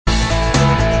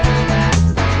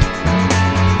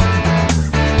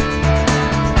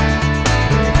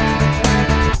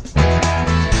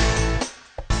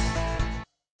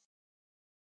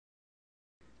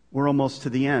We're almost to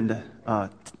the end.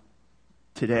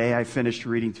 Today I finished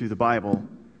reading through the Bible.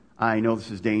 I know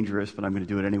this is dangerous, but I'm going to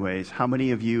do it anyways. How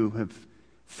many of you have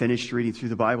finished reading through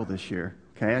the Bible this year?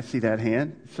 Okay, I see that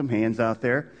hand. Some hands out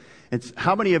there.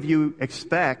 How many of you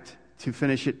expect to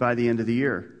finish it by the end of the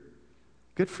year?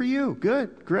 Good for you.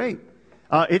 Good, great.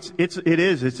 It's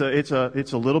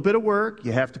a little bit of work.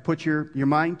 You have to put your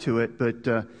mind to it,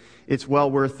 but it's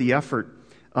well worth the effort.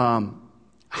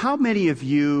 How many of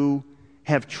you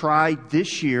have tried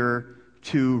this year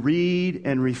to read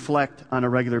and reflect on a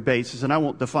regular basis? And I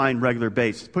won't define regular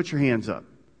basis. Put your hands up.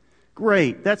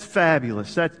 Great. That's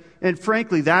fabulous. And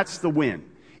frankly, that's the win.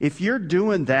 If you're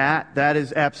doing that, that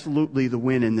is absolutely the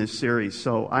win in this series.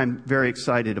 So I'm very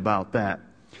excited about that.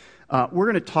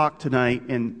 We're going to talk tonight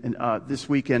and this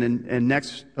weekend and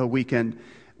next weekend.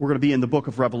 We're going to be in the book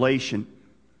of Revelation.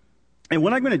 And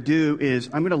what I'm going to do is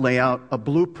I'm going to lay out a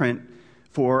blueprint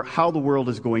for how the world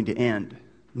is going to end.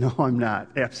 No, I'm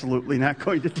not. Absolutely not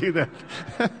going to do that.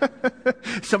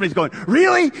 Somebody's going,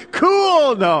 really?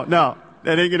 Cool. No,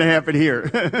 that ain't going to happen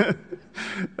here.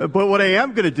 But what I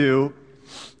am going to do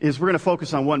is we're going to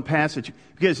focus on one passage,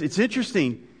 because it's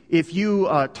interesting. If you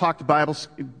talk to Bible,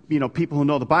 people who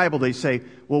know the Bible, they say,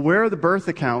 well, where are the birth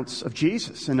accounts of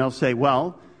Jesus? And they'll say,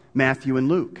 well, Matthew and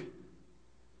Luke.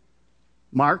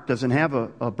 Mark doesn't have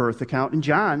a birth account, and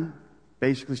John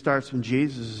basically starts when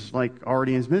Jesus is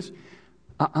already in his ministry.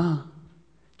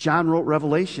 John wrote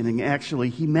Revelation, and actually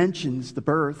he mentions the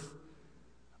birth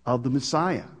of the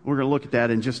Messiah. We're going to look at that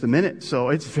in just a minute. So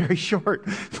it's very short,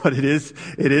 but it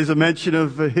is a mention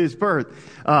of his birth.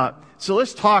 So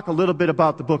let's talk a little bit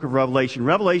about the book of Revelation.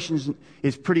 Revelation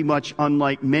is pretty much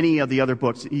unlike many of the other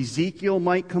books. Ezekiel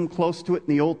might come close to it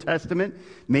in the Old Testament,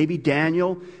 maybe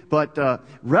Daniel, but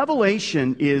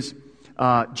Revelation is,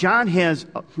 John has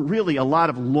really a lot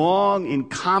of long and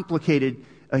complicated,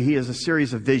 he has a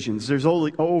series of visions. There's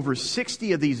over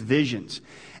 60 of these visions.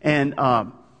 And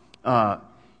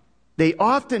they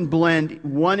often blend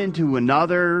one into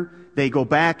another. They go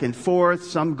back and forth.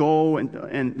 Some go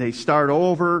and they start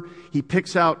over. He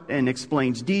picks out and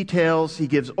explains details. He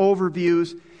gives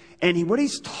overviews. And what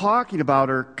he's talking about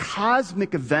are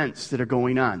cosmic events that are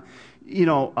going on.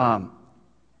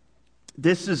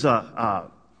 This is as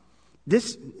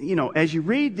you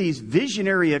read these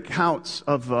visionary accounts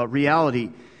of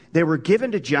reality, they were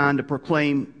given to John to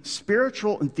proclaim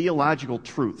spiritual and theological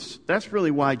truths. That's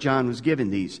really why John was given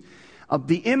these.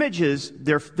 The images,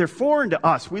 they're foreign to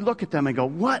us. We look at them and go,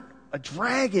 what? A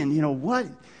dragon?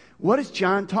 What is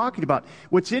John talking about?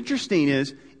 What's interesting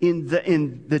is, in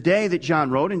the day that John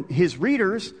wrote, and his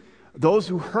readers, those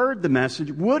who heard the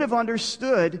message, would have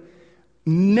understood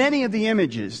many of the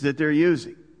images that they're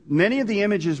using. Many of the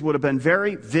images would have been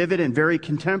very vivid and very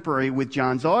contemporary with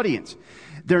John's audience.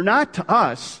 They're not to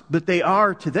us, but they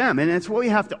are to them. And that's what we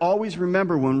have to always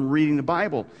remember when we're reading the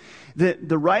Bible.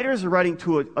 The writers are writing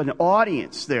to an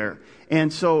audience there.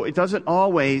 And so it doesn't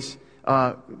always,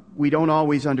 we don't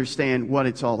always understand what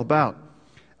it's all about.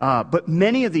 But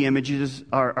many of the images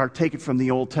are taken from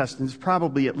the Old Testament. There's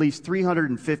probably at least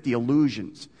 350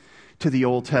 allusions to the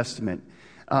Old Testament.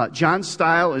 John's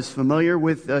style is familiar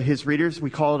with his readers. We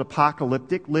call it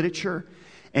apocalyptic literature.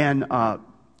 And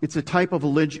it's a type of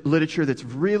literature that's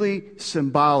really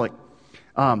symbolic.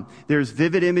 There's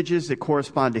vivid images that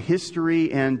correspond to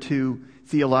history and to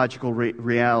theological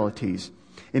realities.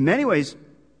 In many ways,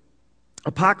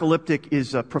 apocalyptic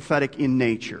is prophetic in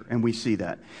nature, and we see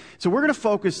that. So we're going to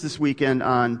focus this weekend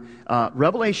on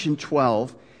Revelation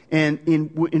 12. And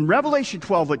in Revelation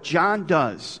 12, what John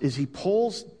does is he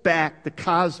pulls back the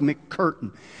cosmic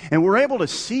curtain. And we're able to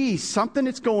see something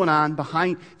that's going on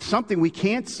behind, something we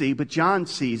can't see, but John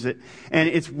sees it. And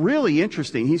it's really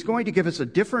interesting. He's going to give us a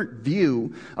different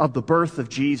view of the birth of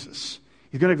Jesus.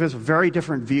 He's going to give us a very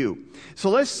different view. So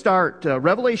let's start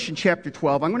Revelation chapter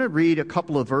 12. I'm going to read a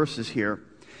couple of verses here.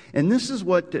 And this is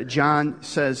what John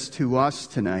says to us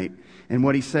tonight and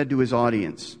what he said to his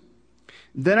audience.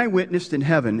 Then I witnessed in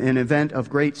heaven an event of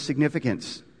great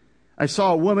significance. I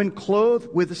saw a woman clothed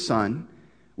with the sun,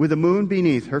 with the moon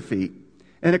beneath her feet,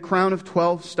 and a crown of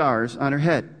 12 stars on her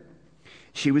head.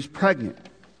 She was pregnant,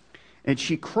 and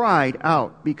she cried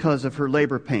out because of her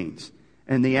labor pains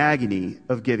and the agony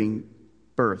of giving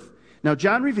birth. Now,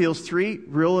 John reveals three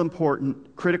real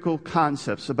important, critical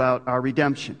concepts about our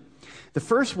redemption. The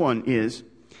first one is,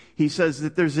 he says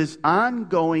that there's this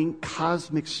ongoing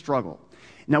cosmic struggle.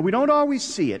 Now, we don't always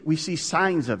see it. We see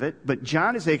signs of it, but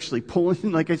John is actually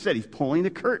pulling, like I said, he's pulling the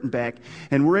curtain back,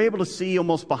 and we're able to see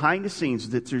almost behind the scenes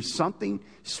that there's something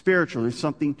spiritual, there's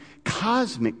something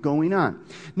cosmic going on.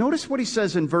 Notice what he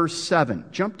says in verse 7.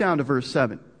 Jump down to verse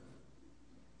 7.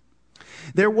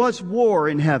 There was war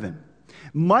in heaven.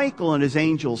 Michael and his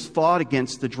angels fought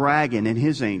against the dragon and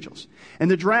his angels.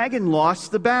 And the dragon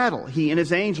lost the battle. He and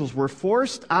his angels were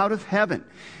forced out of heaven.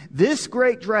 This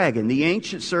great dragon, the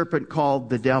ancient serpent called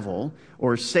the devil,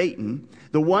 or Satan,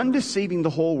 the one deceiving the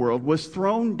whole world, was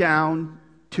thrown down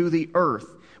to the earth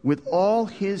with all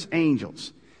his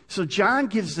angels. So John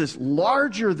gives this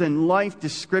larger-than-life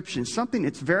description, something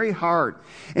that's very hard.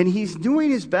 And he's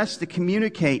doing his best to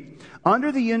communicate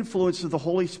under the influence of the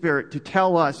Holy Spirit to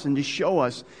tell us and to show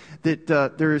us that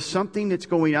there is something that's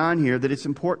going on here that it's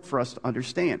important for us to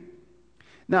understand.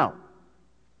 Now,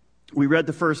 we read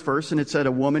the first verse, and it said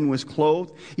a woman was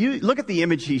clothed. You look at the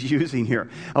image he's using here.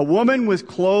 A woman was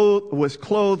clothed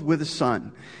with the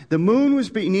sun. The moon was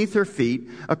beneath her feet,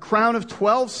 a crown of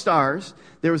 12 stars.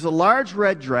 There was a large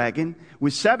red dragon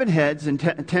with 7 heads and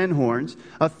 10 horns.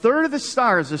 A third of the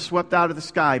stars are swept out of the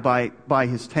sky by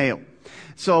his tail.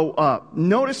 So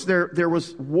notice there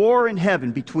was war in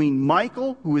heaven between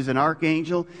Michael, who is an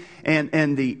archangel,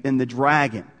 and the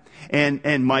dragon.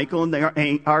 And Michael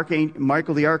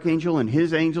the archangel and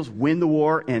his angels win the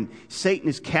war, and Satan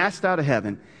is cast out of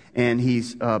heaven, and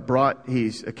he's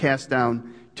cast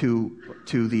down to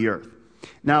the earth.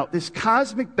 Now, this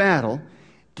cosmic battle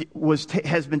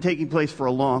has been taking place for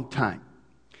a long time.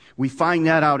 We find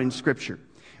that out in Scripture.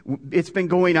 It's been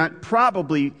going on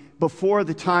probably before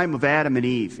the time of Adam and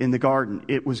Eve in the garden.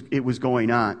 It was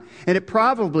going on, and it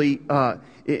probably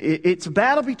it's a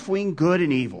battle between good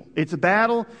and evil. It's a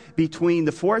battle between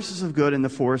the forces of good and the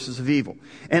forces of evil.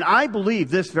 And I believe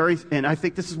this and I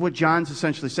think this is what John's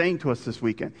essentially saying to us this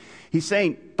weekend. He's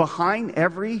saying behind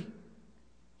every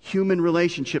human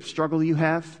relationship struggle you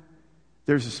have,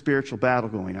 there's a spiritual battle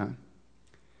going on.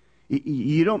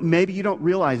 Maybe you don't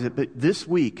realize it, but this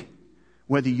week,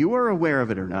 whether you are aware of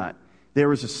it or not,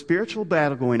 there is a spiritual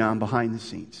battle going on behind the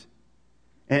scenes.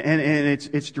 And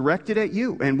it's directed at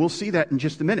you. And we'll see that in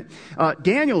just a minute.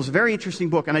 Daniel is a very interesting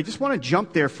book, and I just want to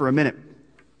jump there for a minute.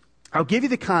 I'll give you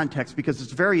the context because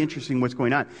it's very interesting what's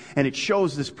going on. And it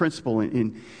shows this principle.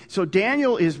 So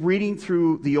Daniel is reading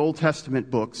through the Old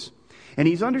Testament books, and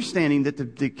he's understanding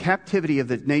that the captivity of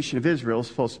the nation of Israel is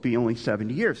supposed to be only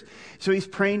 70 years. So he's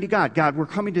praying to God. God, we're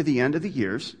coming to the end of the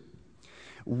years.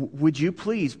 Would you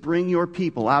please bring your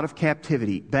people out of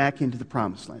captivity back into the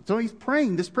promised land? So he's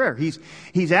praying this prayer.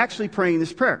 He's actually praying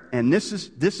this prayer. And this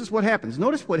is what happens.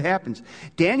 Notice what happens.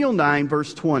 Daniel 9,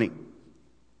 verse 20.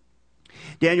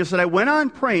 Daniel said, I went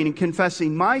on praying and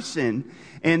confessing my sin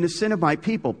and the sin of my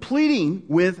people, pleading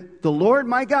with the Lord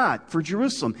my God for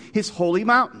Jerusalem, his holy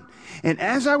mountain. And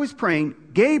as I was praying,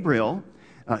 Gabriel,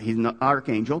 he's an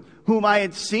archangel, whom I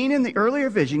had seen in the earlier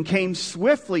vision, came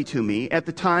swiftly to me at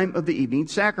the time of the evening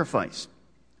sacrifice.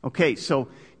 Okay, so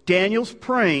Daniel's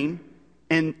praying,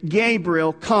 and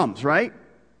Gabriel comes, right?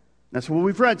 That's what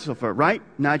we've read so far, right?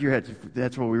 Nod your heads.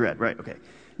 That's what we read, right? Okay.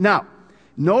 Now,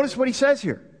 notice what he says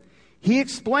here. He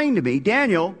explained to me,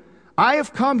 Daniel, I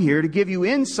have come here to give you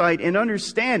insight and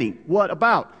understanding. What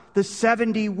about? The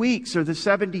 70 weeks or the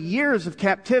 70 years of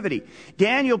captivity.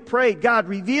 Daniel prayed, God,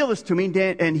 reveal this to me.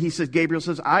 And he says, Gabriel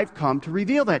says, I've come to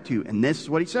reveal that to you. And this is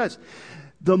what he says.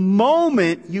 The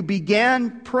moment you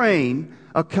began praying,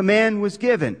 a command was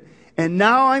given. And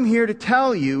now I'm here to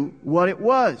tell you what it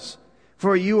was.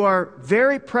 For you are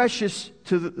very precious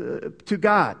to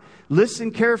God.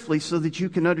 Listen carefully so that you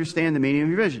can understand the meaning of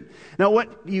your vision. Now,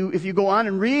 if you go on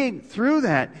and read through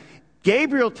that,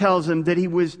 Gabriel tells him that he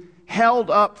was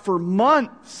held up for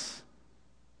months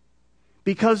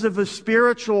because of a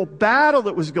spiritual battle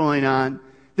that was going on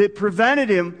that prevented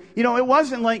him. It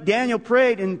wasn't like Daniel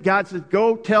prayed and God said,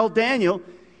 go tell Daniel.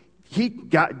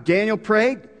 Daniel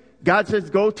prayed. God says,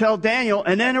 go tell Daniel.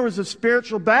 And then there was a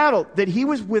spiritual battle that he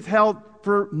was withheld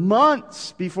for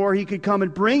months before he could come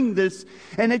and bring this.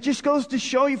 And it just goes to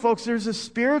show you, folks, there's a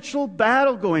spiritual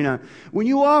battle going on. When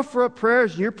you offer up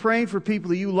prayers and you're praying for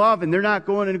people that you love and they're not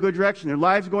going in a good direction, their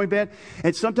lives are going bad,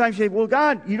 and sometimes you say, well,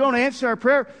 God, you don't answer our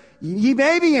prayer. He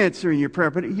may be answering your prayer,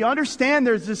 but you understand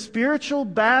there's this spiritual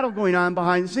battle going on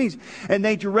behind the scenes, and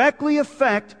they directly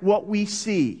affect what we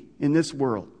see in this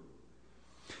world.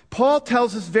 Paul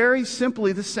tells us very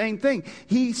simply the same thing.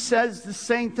 He says the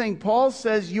same thing. Paul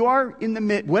says you are in the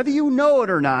middle, whether you know it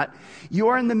or not, you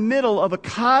are in the middle of a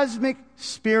cosmic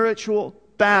spiritual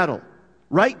battle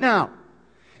right now.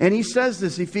 And he says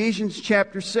this, Ephesians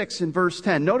chapter 6 and verse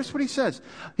 10. Notice what he says.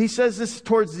 He says this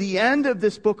towards the end of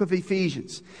this book of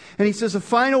Ephesians. And he says a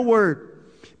final word.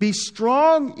 Be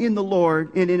strong in the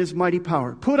Lord and in his mighty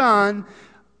power. Put on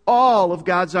all of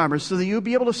God's armor so that you'll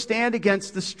be able to stand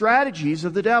against the strategies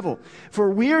of the devil. For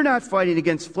we are not fighting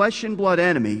against flesh and blood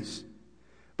enemies,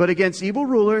 but against evil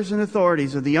rulers and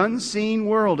authorities of the unseen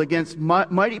world, against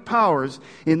mighty powers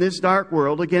in this dark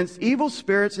world, against evil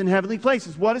spirits in heavenly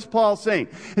places. What is Paul saying?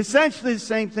 Essentially the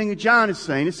same thing that John is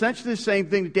saying. Essentially the same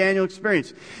thing that Daniel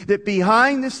experienced. That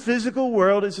behind this physical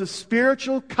world is a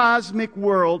spiritual, cosmic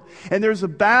world, and there's a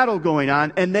battle going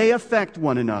on, and they affect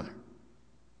one another.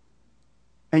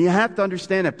 And you have to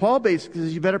understand that. Paul basically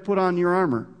says you better put on your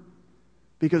armor.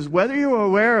 Because whether you're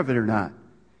aware of it or not,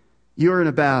 you're in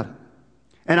a battle.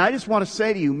 And I just want to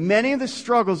say to you, many of the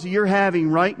struggles that you're having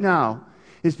right now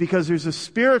is because there's a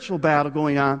spiritual battle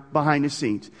going on behind the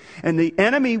scenes. And the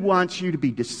enemy wants you to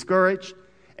be discouraged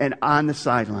and on the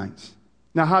sidelines.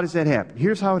 Now, how does that happen?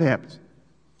 Here's how it happens.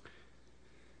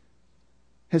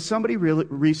 Has somebody really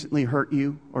recently hurt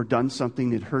you or done something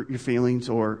that hurt your feelings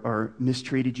or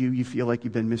mistreated you? You feel like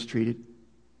you've been mistreated?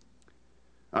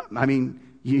 I mean,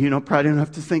 you probably don't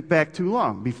have to think back too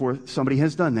long before somebody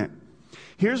has done that.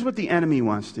 Here's what the enemy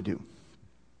wants to do.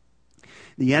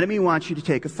 The enemy wants you to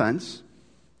take offense.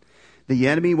 The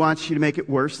enemy wants you to make it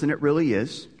worse than it really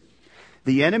is.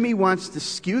 The enemy wants to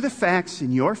skew the facts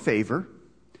in your favor.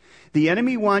 The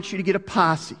enemy wants you to get a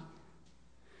posse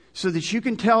so that you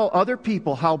can tell other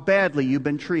people how badly you've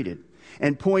been treated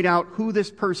and point out who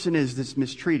this person is that's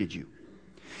mistreated you.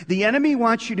 The enemy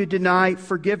wants you to deny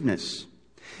forgiveness.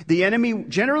 The enemy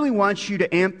generally wants you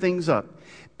to amp things up.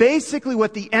 Basically,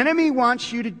 what the enemy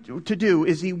wants you to do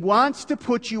is he wants to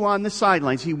put you on the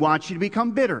sidelines. He wants you to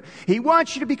become bitter. He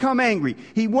wants you to become angry.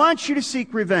 He wants you to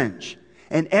seek revenge.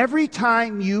 And every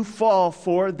time you fall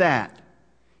for that,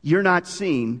 you're not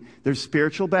seeing there's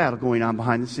spiritual battle going on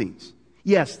behind the scenes.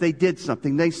 Yes, they did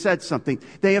something. They said something.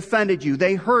 They offended you.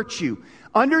 They hurt you.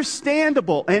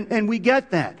 Understandable, and we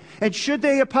get that. And should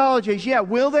they apologize? Yeah,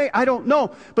 will they? I don't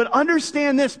know. But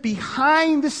understand this,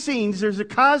 behind the scenes, there's a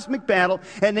cosmic battle,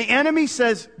 and the enemy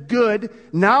says, good,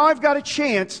 now I've got a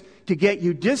chance to get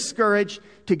you discouraged,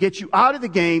 to get you out of the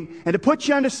game, and to put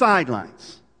you on the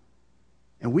sidelines.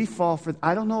 And we fall for,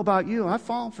 I don't know about you, I've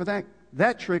fallen for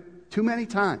that trick too many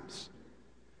times.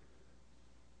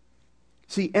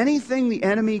 See, anything the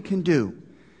enemy can do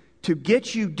to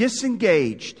get you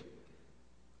disengaged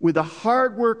with the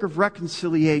hard work of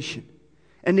reconciliation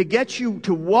and to get you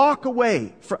to walk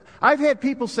away. I've had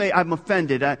people say, I'm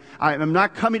offended. I'm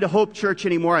not coming to Hope Church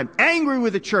anymore. I'm angry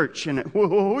with the church. And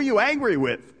who are you angry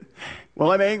with?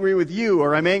 Well, I'm angry with you,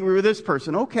 or I'm angry with this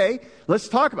person. Okay, let's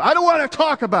talk about it. I don't want to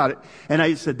talk about it. And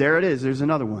I said, there it is. There's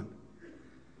another one.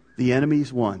 The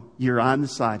enemy's won. You're on the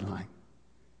sideline.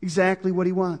 Exactly what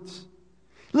he wants.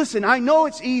 Listen, I know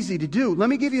it's easy to do. Let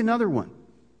me give you another one.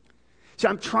 See,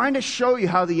 I'm trying to show you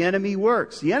how the enemy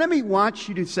works. The enemy wants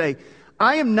you to say,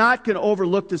 I am not going to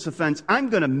overlook this offense. I'm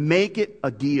going to make it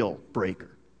a deal breaker.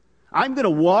 I'm going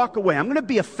to walk away. I'm going to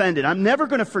be offended. I'm never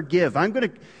going to forgive. I'm going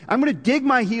to dig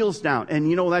my heels down.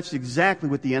 And that's exactly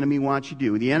what the enemy wants you to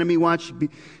do. The enemy wants you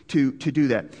to do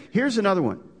that. Here's another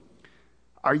one.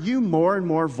 Are you more and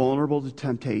more vulnerable to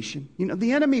temptation?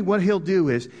 The enemy, what he'll do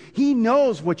is, he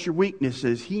knows what your weakness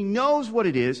is. He knows what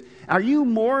it is. Are you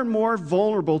more and more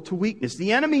vulnerable to weakness?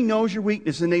 The enemy knows your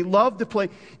weakness, and they love to play.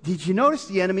 Did you notice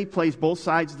the enemy plays both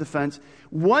sides of the fence?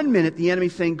 1 minute, the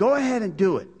enemy's saying, go ahead and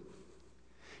do it.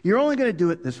 You're only going to do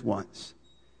it this once.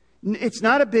 It's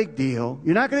not a big deal.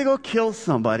 You're not going to go kill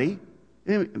somebody.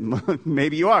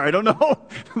 Maybe you are. I don't know.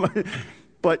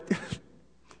 But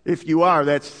if you are,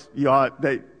 you ought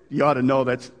to know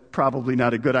that's probably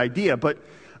not a good idea. But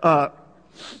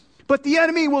the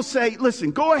enemy will say, listen,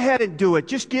 go ahead and do it.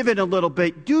 Just give it a little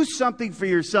bit. Do something for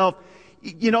yourself.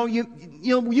 You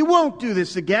won't do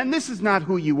this again. This is not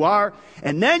who you are.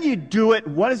 And then you do it.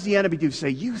 What does the enemy do?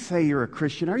 You say you're a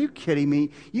Christian. Are you kidding me?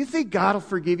 You think God will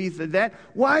forgive you for that?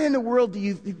 Why in the world do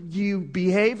you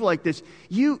behave like this?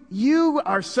 You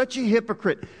are such a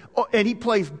hypocrite. Oh, and he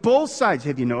plays both sides.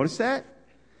 Have you noticed that?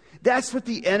 That's what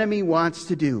the enemy wants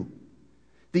to do.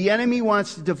 The enemy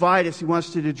wants to divide us. He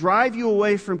wants to drive you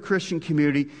away from Christian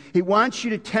community. He wants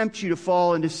you to tempt you to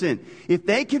fall into sin. If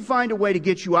they can find a way to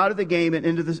get you out of the game and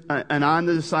and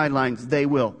onto the sidelines, they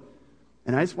will.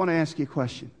 And I just want to ask you a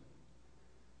question.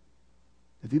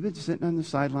 Have you been sitting on the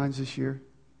sidelines this year?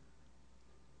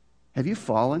 Have you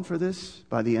fallen for this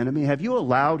by the enemy? Have you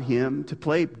allowed him to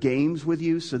play games with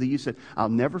you so that you said, I'll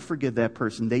never forgive that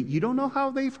person. You don't know how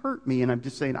they've hurt me. And I'm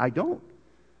just saying, I don't.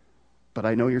 But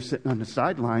I know you're sitting on the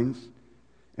sidelines,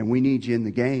 and we need you in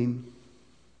the game.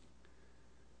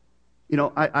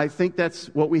 I think that's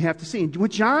what we have to see. And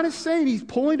what John is saying, he's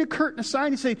pulling the curtain aside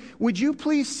and saying, would you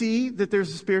please see that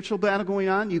there's a spiritual battle going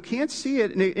on? You can't see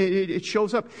it, and it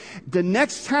shows up. The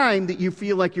next time that you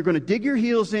feel like you're going to dig your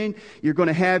heels in, you're going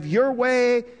to have your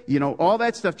way, all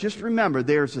that stuff, just remember,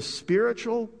 there's a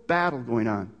spiritual battle going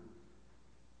on.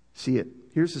 See it.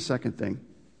 Here's the second thing.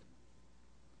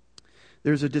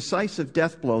 There's a decisive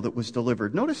death blow that was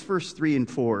delivered. Notice verse 3 and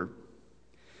 4.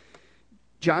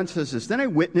 John says this, "Then I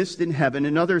witnessed in heaven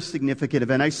another significant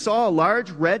event. I saw a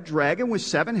large red dragon with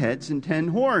 7 heads and 10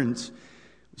 horns,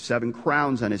 7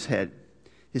 crowns on his head.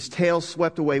 His tail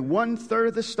swept away 1/3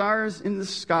 of the stars in the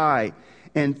sky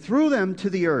and threw them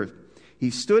to the earth. He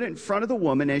stood in front of the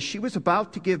woman as she was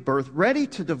about to give birth, ready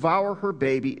to devour her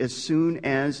baby as soon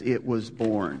as it was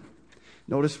born."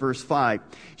 Notice verse 5.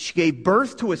 "She gave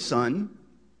birth to a son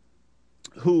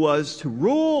who was to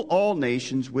rule all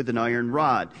nations with an iron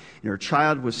rod. And her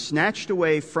child was snatched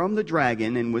away from the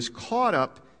dragon and was caught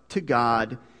up to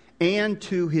God and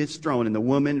to his throne. And the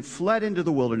woman fled into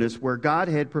the wilderness where God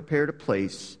had prepared a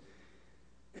place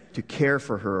to care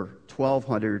for her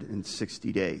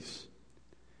 1,260 days.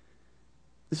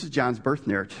 This is John's birth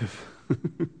narrative.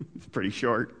 It's pretty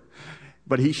short.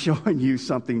 But he's showing you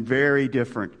something very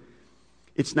different.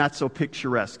 It's not so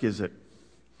picturesque, is it?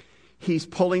 He's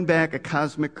pulling back a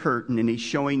cosmic curtain, and he's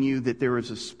showing you that there is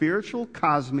a spiritual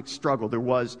cosmic struggle there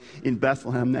was in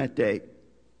Bethlehem that day.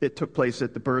 It took place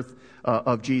at the birth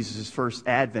of Jesus' first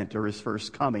advent, or his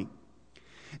first coming.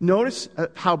 Notice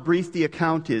how brief the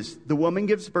account is. The woman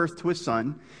gives birth to a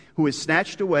son who is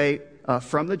snatched away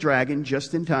from the dragon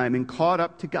just in time and caught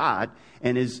up to God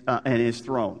and his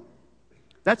throne.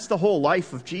 That's the whole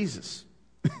life of Jesus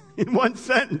in one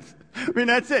sentence. I mean,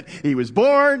 that's it. He was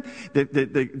born.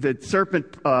 The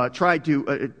serpent tried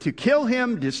to kill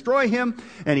him, destroy him,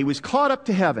 and he was caught up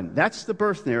to heaven. That's the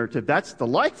birth narrative. That's the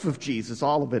life of Jesus.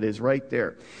 All of it is right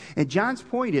there. And John's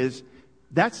point is,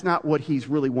 that's not what he's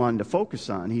really wanting to focus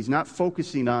on. He's not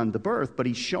focusing on the birth, but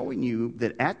he's showing you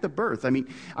that at the birth, I mean,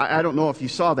 I don't know if you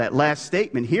saw that last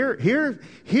statement.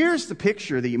 Here's the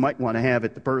picture that you might want to have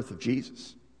at the birth of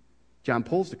Jesus. John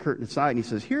pulls the curtain aside and he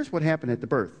says, here's what happened at the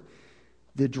birth.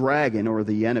 The dragon, or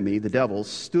the enemy, the devil,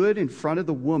 stood in front of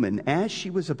the woman as she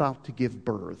was about to give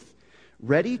birth,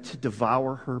 ready to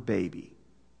devour her baby.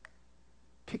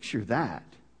 Picture that.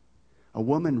 A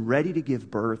woman ready to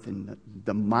give birth, and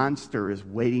the monster is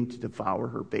waiting to devour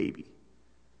her baby.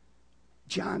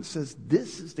 John says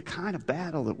this is the kind of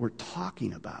battle that we're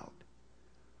talking about.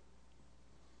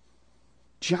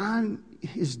 John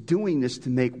is doing this to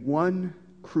make one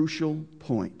crucial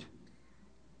point.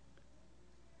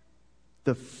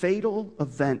 The fatal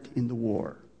event in the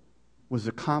war was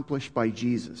accomplished by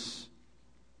Jesus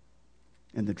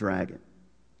and the dragon.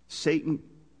 Satan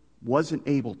wasn't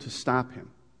able to stop him.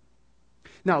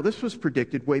 Now, this was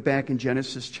predicted way back in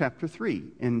Genesis chapter 3.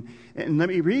 And let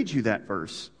me read you that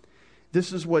verse.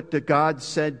 This is what God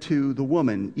said to the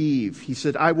woman, Eve. He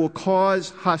said, I will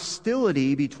cause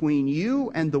hostility between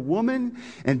you and the woman,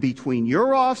 and between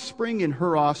your offspring and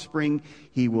her offspring.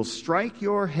 He will strike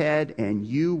your head, and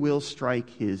you will strike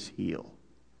his heel.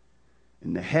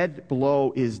 And the head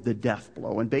blow is the death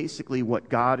blow. And basically what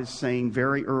God is saying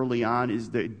very early on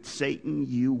is that Satan,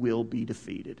 you will be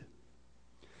defeated.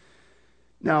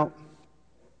 Now,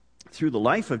 through the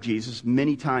life of Jesus,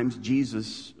 many times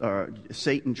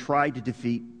Satan tried to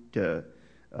defeat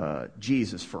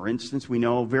Jesus. For instance, we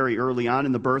know very early on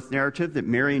in the birth narrative that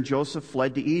Mary and Joseph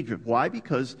fled to Egypt. Why?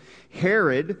 Because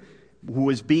Herod, who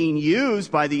was being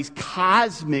used by these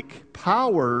cosmic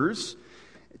powers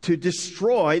to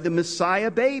destroy the Messiah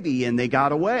baby, and they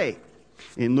got away.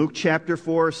 In Luke chapter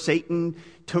 4, Satan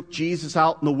took Jesus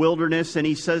out in the wilderness, and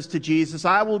he says to Jesus,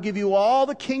 I will give you all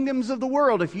the kingdoms of the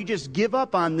world if you just give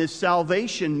up on this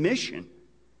salvation mission.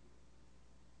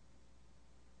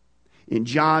 In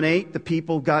John 8, the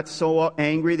people got so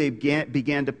angry they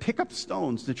began to pick up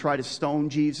stones to try to stone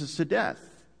Jesus to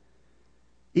death.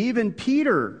 Even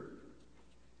Peter,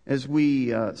 as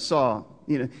we saw,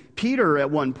 Peter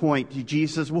at one point,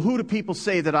 Jesus says, well, who do people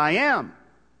say that I am?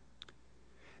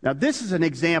 Now, this is an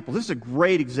example. This is a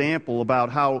great example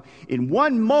about how in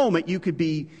one moment you could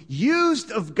be used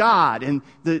of God, and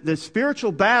the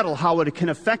spiritual battle, how it can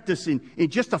affect us in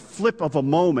just a flip of a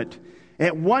moment.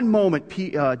 At one moment,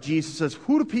 Jesus says,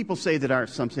 who do people say that are?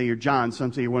 Some say you're John,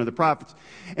 some say you're one of the prophets.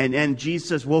 And Jesus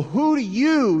says, well, who do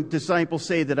you, disciples,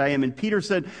 say that I am? And Peter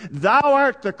said, thou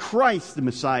art the Christ, the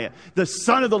Messiah, the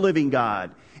Son of the living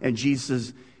God. And Jesus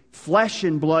says, flesh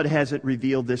and blood hasn't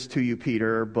revealed this to you,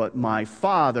 Peter, but my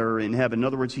Father in heaven. In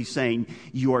other words, he's saying,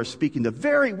 you are speaking the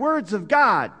very words of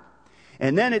God.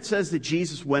 And then it says that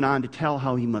Jesus went on to tell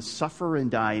how he must suffer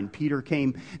and die. And Peter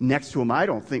came next to him. I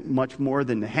don't think much more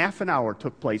than half an hour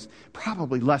took place,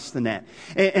 probably less than that.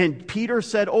 And Peter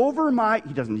said,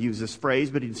 he doesn't use this phrase,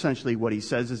 but essentially what he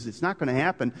says is it's not going to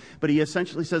happen. But he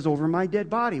essentially says, over my dead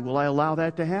body, will I allow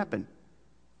that to happen?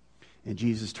 And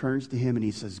Jesus turns to him and he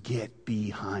says, get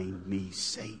behind me,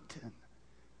 Satan.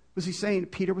 Was he saying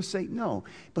Peter was Satan? No.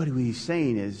 But what he's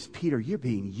saying is, Peter, you're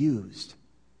being used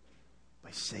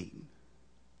by Satan.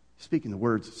 Speaking the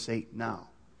words of Satan now.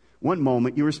 One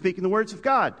moment you were speaking the words of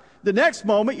God. The next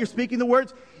moment you're speaking the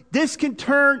words. This can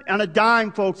turn on a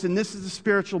dime, folks, and this is the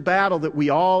spiritual battle that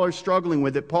we all are struggling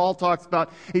with, that Paul talks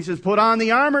about. He says, put on the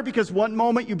armor, because one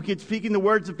moment you begin speaking the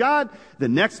words of God, the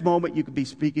next moment you could be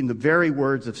speaking the very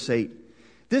words of Satan.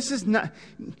 This is not,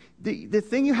 the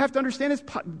thing you have to understand is,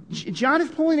 John is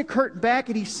pulling a curtain back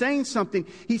and he's saying something.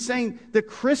 He's saying the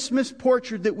Christmas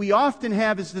portrait that we often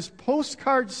have is this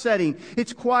postcard setting.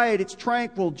 It's quiet, it's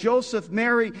tranquil. Joseph,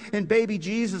 Mary, and baby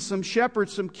Jesus, some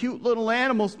shepherds, some cute little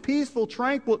animals, peaceful,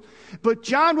 tranquil. But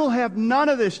John will have none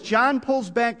of this. John pulls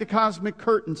back the cosmic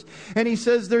curtains and he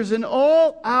says there's an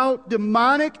all-out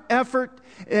demonic effort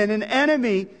and an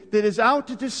enemy that is out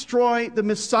to destroy the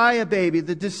Messiah baby,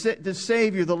 the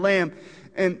Savior, the Lamb.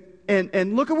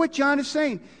 And look at what John is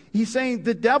saying. He's saying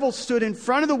the devil stood in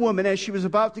front of the woman as she was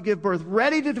about to give birth,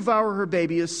 ready to devour her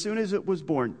baby as soon as it was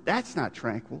born. That's not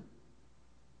tranquil.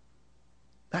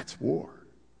 That's war.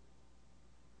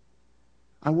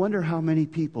 I wonder how many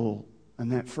people on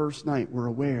that first night were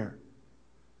aware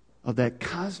of that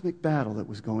cosmic battle that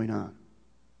was going on.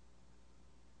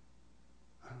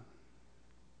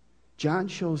 John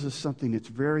shows us something that's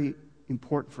very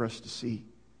important for us to see.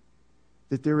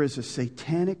 That there is a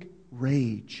satanic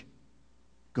rage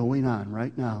going on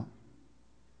right now.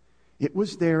 It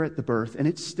was there at the birth, and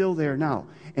it's still there now.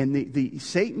 And the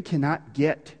Satan cannot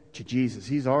get to Jesus.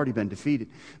 He's already been defeated.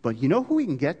 But you know who he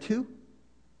can get to?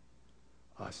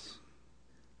 Us.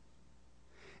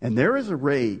 And there is a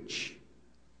rage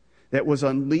that was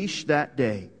unleashed that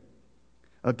day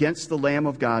against the Lamb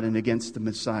of God and against the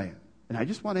Messiah. And I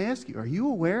just want to ask you, are you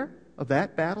aware of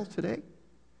that battle today?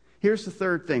 Here's the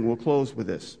third thing. We'll close with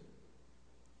this.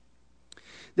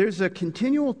 There's a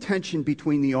continual tension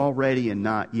between the already and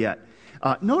not yet.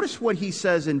 Notice what he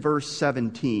says in verse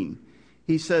 17.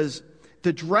 He says,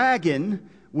 the dragon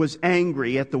was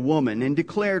angry at the woman and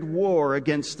declared war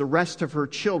against the rest of her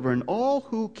children, all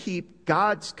who keep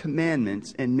God's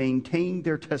commandments and maintain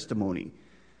their testimony.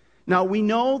 Now, we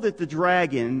know that the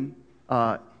dragon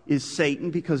is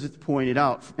Satan because it's pointed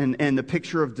out. And the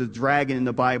picture of the dragon in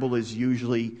the Bible is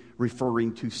usually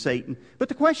referring to Satan. But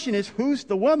the question is, who's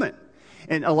the woman?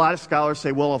 And a lot of scholars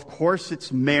say, well, of course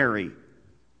it's Mary.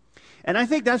 And I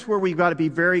think that's where we've got to be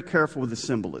very careful with the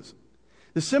symbolism.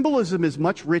 The symbolism is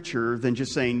much richer than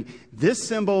just saying this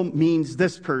symbol means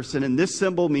this person and this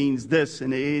symbol means this.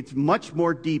 And it's much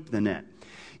more deep than that.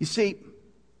 You see,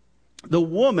 the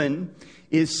woman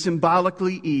is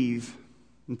symbolically Eve.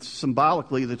 It's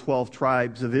symbolically the 12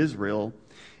 tribes of Israel.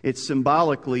 It's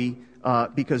symbolically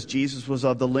because Jesus was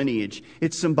of the lineage.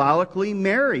 It's symbolically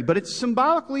Mary, but it's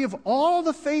symbolically of all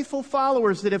the faithful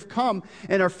followers that have come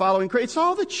and are following Christ. It's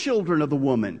all the children of the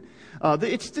woman.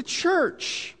 It's the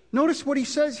church. Notice what he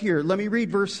says here. Let me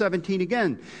read verse 17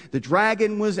 again. The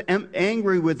dragon was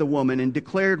angry with the woman and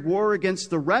declared war against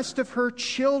the rest of her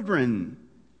children,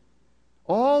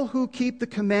 all who keep the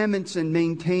commandments and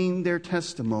maintain their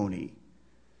testimony.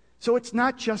 So it's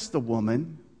not just the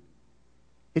woman.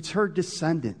 It's her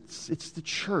descendants. It's the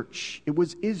church. It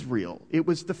was Israel. It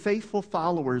was the faithful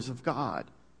followers of God.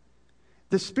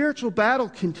 The spiritual battle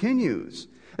continues.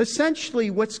 Essentially,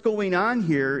 what's going on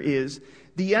here is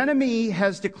the enemy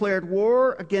has declared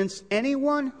war against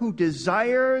anyone who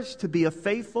desires to be a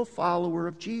faithful follower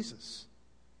of Jesus.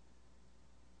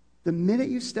 The minute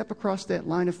you step across that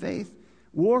line of faith,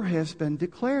 war has been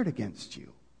declared against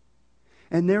you.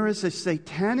 And there is a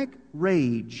satanic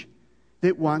rage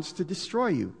that wants to destroy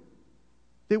you,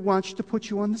 that wants to put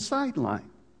you on the sideline,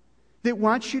 that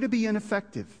wants you to be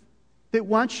ineffective, that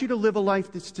wants you to live a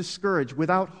life that's discouraged,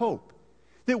 without hope,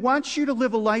 that wants you to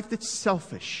live a life that's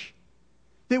selfish,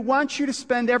 that wants you to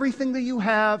spend everything that you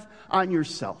have on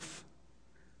yourself.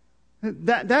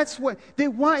 That's what they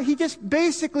want. He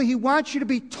wants you to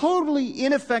be totally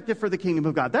ineffective for the kingdom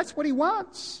of God. That's what he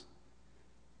wants.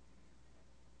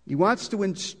 He wants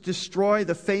to destroy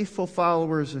the faithful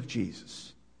followers of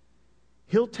Jesus.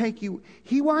 He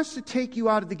wants to take you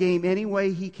out of the game any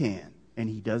way he can, and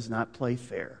he does not play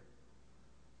fair.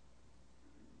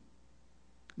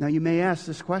 Now you may ask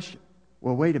this question.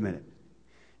 Well, wait a minute.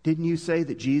 Didn't you say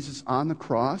that Jesus on the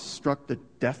cross struck the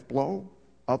death blow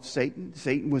of Satan?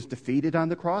 Satan was defeated on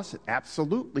the cross?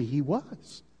 Absolutely, he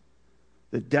was.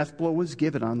 The death blow was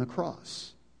given on the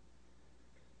cross.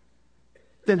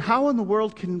 Then how in the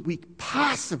world can we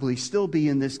possibly still be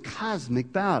in this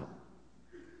cosmic battle?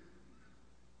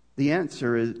 The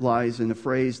answer lies in a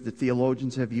phrase that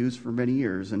theologians have used for many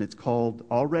years, and it's called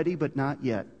already but not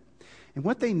yet. And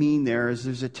what they mean there is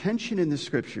there's a tension in the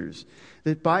Scriptures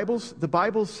that the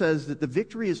Bible says that the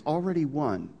victory is already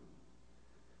won,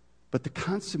 but the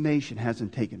consummation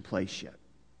hasn't taken place yet.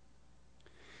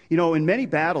 You know, in many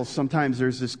battles, sometimes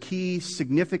there's this key,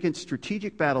 significant,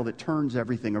 strategic battle that turns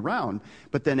everything around.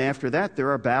 But then after that,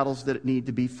 there are battles that need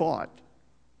to be fought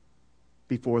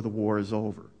before the war is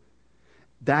over.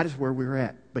 That is where we're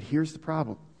at. But here's the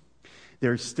problem.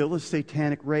 There's still a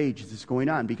satanic rage that's going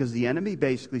on because the enemy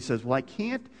basically says, well,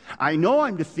 I know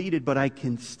I'm defeated, but I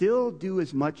can still do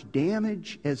as much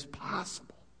damage as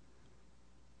possible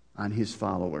on his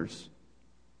followers.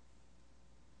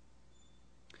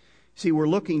 See, we're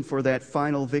looking for that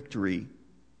final victory.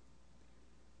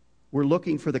 We're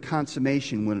looking for the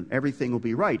consummation when everything will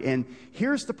be right. And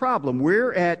here's the problem.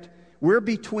 We're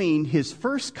between his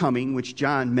first coming, which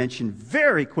John mentioned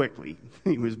very quickly.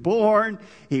 He was born,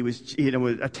 he was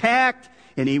attacked,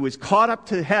 and he was caught up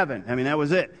to heaven. I mean, that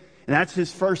was it. And that's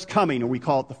his first coming, or we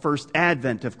call it the first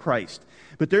advent of Christ.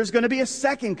 But there's going to be a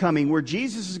second coming where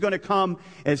Jesus is going to come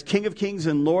as King of Kings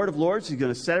and Lord of Lords. He's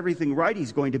going to set everything right.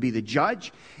 He's going to be the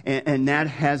judge, and that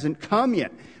hasn't come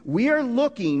yet. We are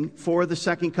looking for the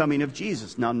second coming of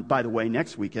Jesus. Now, by the way,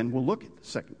 next weekend we'll look at the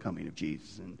second coming of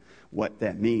Jesus and what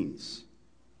that means.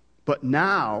 But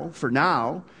for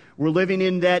now, we're living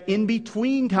in that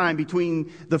in-between time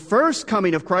between the first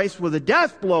coming of Christ where the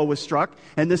death blow was struck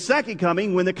and the second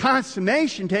coming when the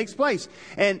consummation takes place.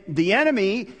 And the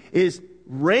enemy is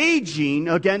raging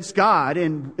against God,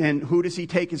 and who does he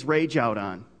take his rage out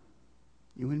on?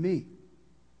 You and me.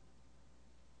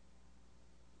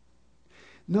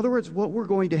 In other words, what we're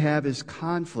going to have is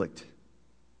conflict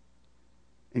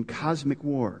and cosmic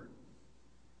war.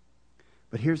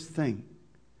 But here's the thing.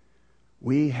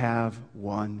 We have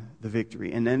won the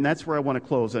victory. And then that's where I want to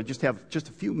close. I just have a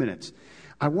few minutes.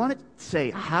 I want to say,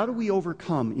 how do we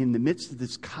overcome in the midst of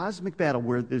this cosmic battle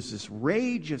where there's this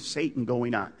rage of Satan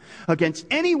going on against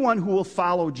anyone who will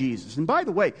follow Jesus? And by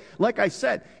the way, like I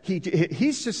said,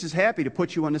 he's just as happy to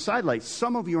put you on the sidelines.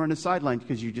 Some of you are on the sidelines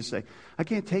because you just say, I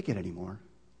can't take it anymore.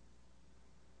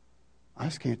 I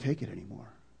just can't take it anymore.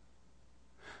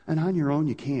 And on your own,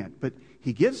 you can't. But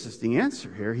he gives us the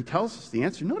answer here. He tells us the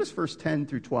answer. Notice verse 10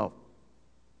 through 12.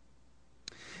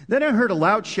 Then I heard a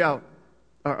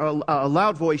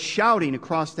loud voice shouting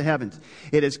across the heavens.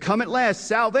 It has come at last,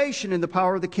 salvation in the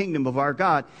power of the kingdom of our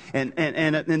God and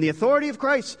the authority of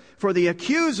Christ. For the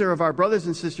accuser of our brothers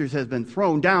and sisters has been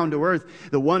thrown down to earth.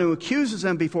 The one who accuses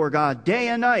them before God day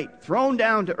and night, thrown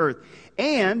down to earth.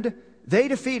 And they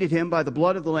defeated him by the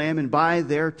blood of the Lamb and by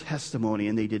their testimony.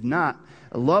 And they did not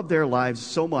love their lives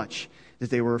so much that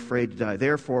they were afraid to die.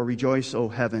 Therefore rejoice, O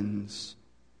heavens,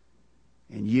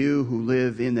 and you who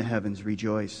live in the heavens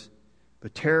rejoice.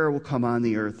 But terror will come on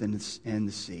the earth and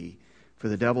the sea, for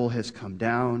the devil has come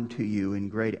down to you in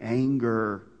great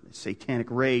anger, satanic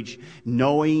rage,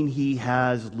 knowing he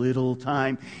has little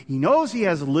time. He knows he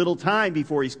has little time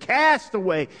before he's cast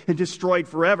away and destroyed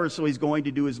forever, so he's going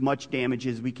to do as much damage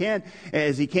as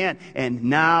he can. And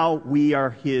now we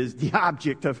are the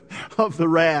object of the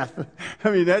wrath.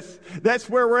 I mean, that's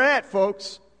where we're at,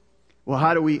 folks. Well,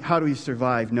 how do we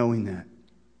survive knowing that?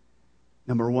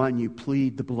 Number one, you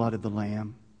plead the blood of the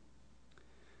Lamb.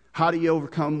 How do you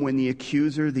overcome when the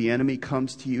accuser, the enemy,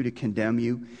 comes to you to condemn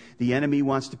you? The enemy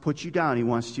wants to put you down. He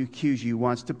wants to accuse you. He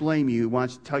wants to blame you. He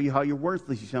wants to tell you how you're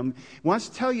worthless. He wants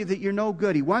to tell you that you're no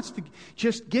good. He wants to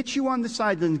just get you on the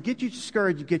sidelines, get you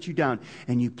discouraged, get you down.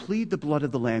 And you plead the blood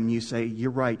of the Lamb. And you say,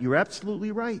 you're right. You're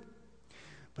absolutely right.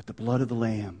 But the blood of the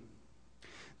Lamb.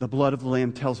 The blood of the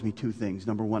Lamb tells me two things.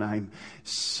 Number one, I'm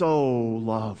so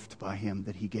loved by him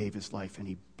that he gave his life and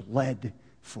he bled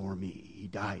for me. He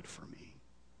died for me.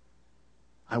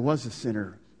 I was a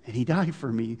sinner, and he died for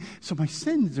me, so my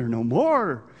sins are no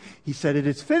more. He said, it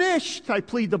is finished. I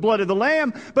plead the blood of the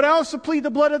Lamb, but I also plead the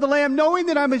blood of the Lamb, knowing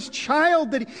that I'm his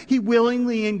child, that he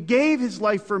willingly and gave his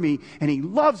life for me, and he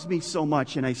loves me so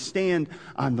much, and I stand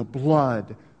on the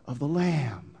blood of the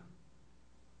Lamb.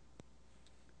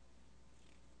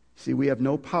 See, we have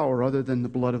no power other than the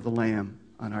blood of the Lamb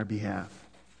on our behalf.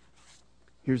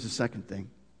 Here's the second thing.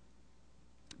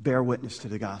 Bear witness to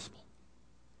the gospel.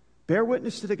 Bear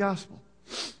witness to the gospel.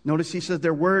 Notice he says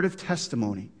their word of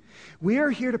testimony. We are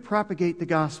here to propagate the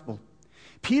gospel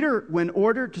Peter, when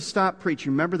ordered to stop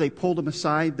preaching, remember they pulled him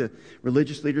aside, the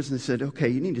religious leaders, and they said, okay,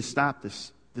 you need to stop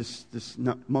this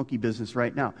monkey business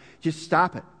right now. Just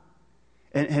stop it.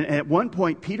 And at one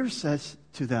point, Peter says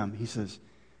to them, he says,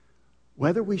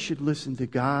 whether we should listen to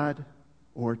God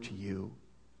or to you,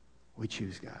 we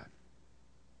choose God.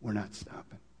 We're not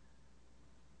stopping.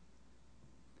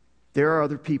 There are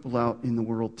other people out in the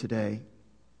world today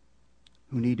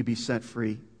who need to be set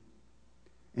free.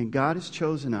 And God has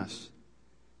chosen us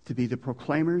to be the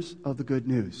proclaimers of the good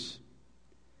news.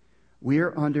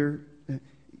 There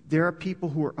are people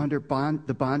who are under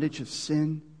the bondage of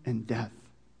sin and death.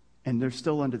 And they're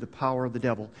still under the power of the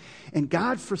devil. And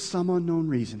God, for some unknown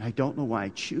reason, I don't know why,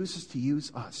 chooses to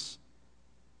use us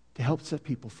to help set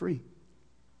people free.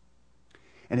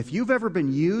 And if you've ever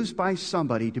been used by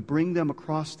somebody to bring them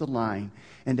across the line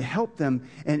and to help them,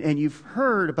 and you've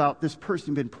heard about this person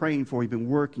you've been praying for, you've been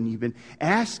working, you've been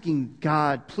asking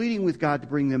God, pleading with God to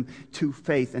bring them to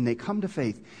faith, and they come to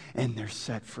faith and they're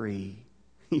set free.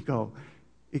 You go,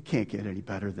 it can't get any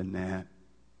better than that.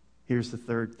 Here's the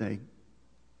third thing.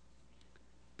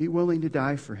 Be willing to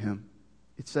die for him.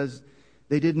 It says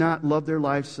they did not love their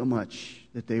lives so much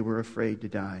that they were afraid to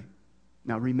die.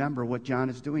 Now remember what John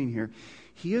is doing here.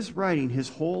 He is writing his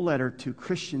whole letter to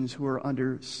Christians who are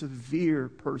under severe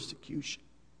persecution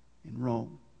in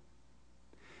Rome.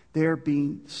 They are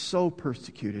being so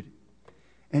persecuted.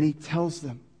 And he tells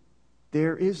them,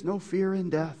 there is no fear in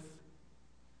death.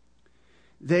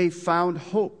 They found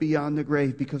hope beyond the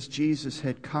grave because Jesus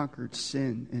had conquered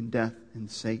sin and death and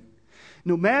Satan.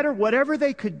 No matter whatever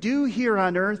they could do here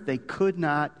on earth, they could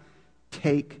not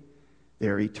take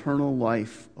their eternal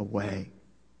life away.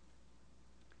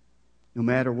 No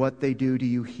matter what they do to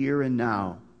you here and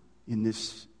now in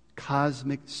this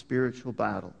cosmic spiritual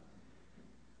battle,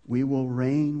 we will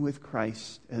reign with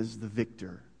Christ as the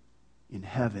victor in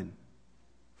heaven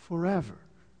forever.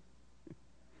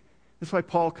 That's why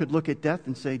Paul could look at death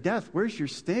and say, death, where's your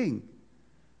sting?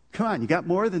 Come on, you got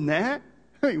more than that?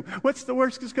 What's the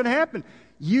worst that's going to happen?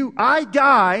 I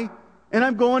die, and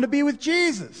I'm going to be with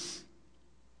Jesus.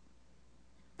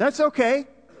 That's okay.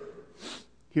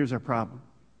 Here's our problem.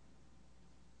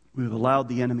 We've allowed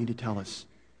the enemy to tell us,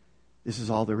 this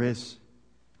is all there is.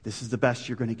 This is the best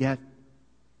you're going to get.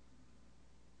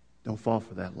 Don't fall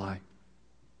for that lie.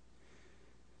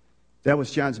 That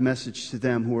was John's message to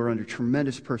them who are under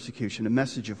tremendous persecution, a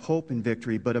message of hope and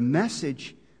victory, but a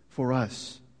message for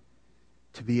us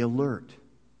to be alert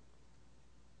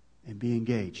and be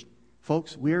engaged.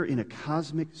 Folks, we're in a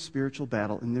cosmic spiritual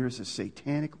battle, and there is a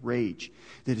satanic rage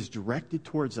that is directed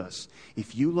towards us.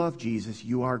 If you love Jesus,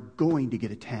 you are going to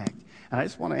get attacked. And I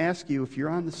just want to ask you, if you're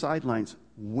on the sidelines,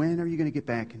 when are you going to get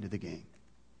back into the game?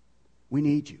 We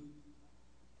need you.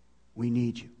 We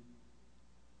need you.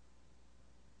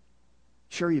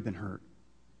 Sure, you've been hurt.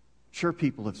 Sure,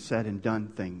 people have said and done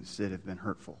things that have been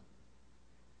hurtful.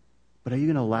 But are you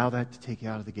going to allow that to take you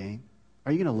out of the game?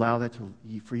 Are you going to allow that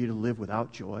for you to live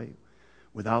without joy,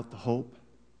 without the hope,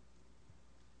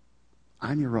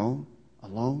 on your own,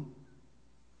 alone?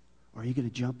 Or are you going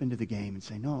to jump into the game and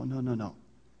say, no,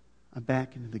 I'm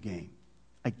back into the game.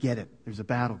 I get it. There's a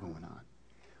battle going on.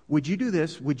 Would you do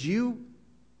this? Would you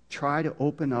try to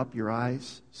open up your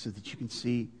eyes so that you can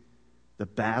see the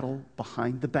battle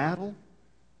behind the battle?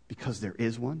 Because there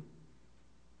is one.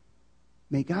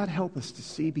 May God help us to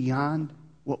see beyond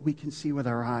what we can see with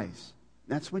our eyes.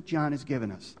 That's what John has given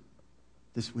us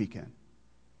this weekend.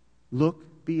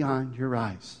 Look beyond your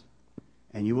eyes,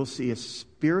 and you will see a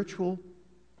spiritual,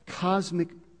 cosmic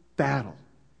battle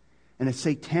and a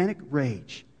satanic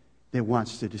rage that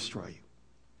wants to destroy you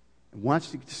and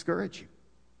wants to discourage you.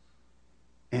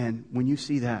 And when you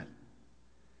see that,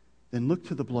 then look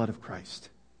to the blood of Christ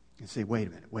and say, wait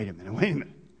a minute.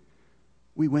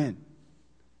 We win.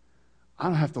 I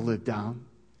don't have to live down.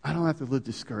 I don't have to live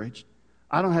discouraged.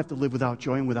 I don't have to live without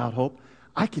joy and without hope.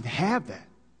 I can have that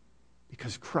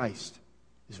because Christ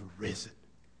is risen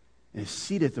and is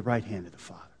seated at the right hand of the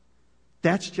Father.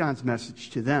 That's John's message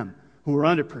to them who are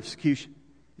under persecution.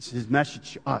 It's his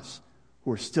message to us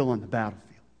who are still on the battlefield.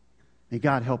 May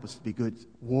God help us to be good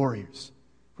warriors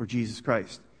for Jesus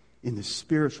Christ in this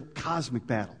spiritual, cosmic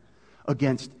battle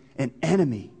against an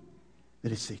enemy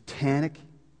that is satanic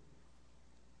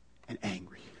and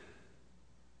angry.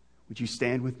 Would you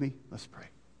stand with me? Let's pray.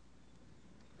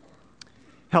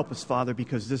 Help us, Father,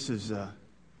 because this is a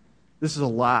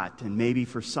lot, and maybe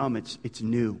for some it's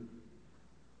new,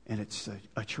 and it's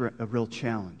a real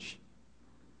challenge.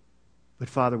 But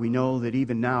Father, we know that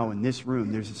even now in this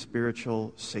room, there's a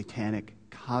spiritual, satanic,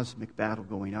 cosmic battle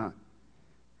going on.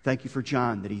 Thank you for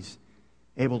John, that he's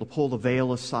able to pull the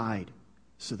veil aside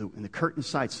and the curtain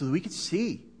aside, so that we could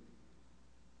see.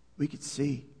 We could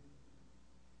see.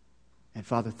 And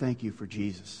Father, thank you for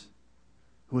Jesus,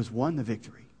 who has won the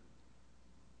victory.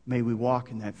 May we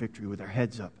walk in that victory with our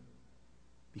heads up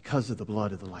because of the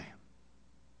blood of the Lamb.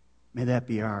 May that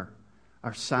be our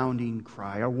sounding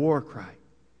cry, our war cry,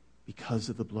 because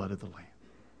of the blood of the Lamb.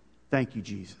 Thank you,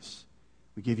 Jesus.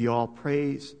 We give you all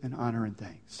praise and honor and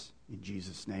thanks. In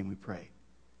Jesus' name we pray.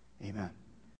 Amen.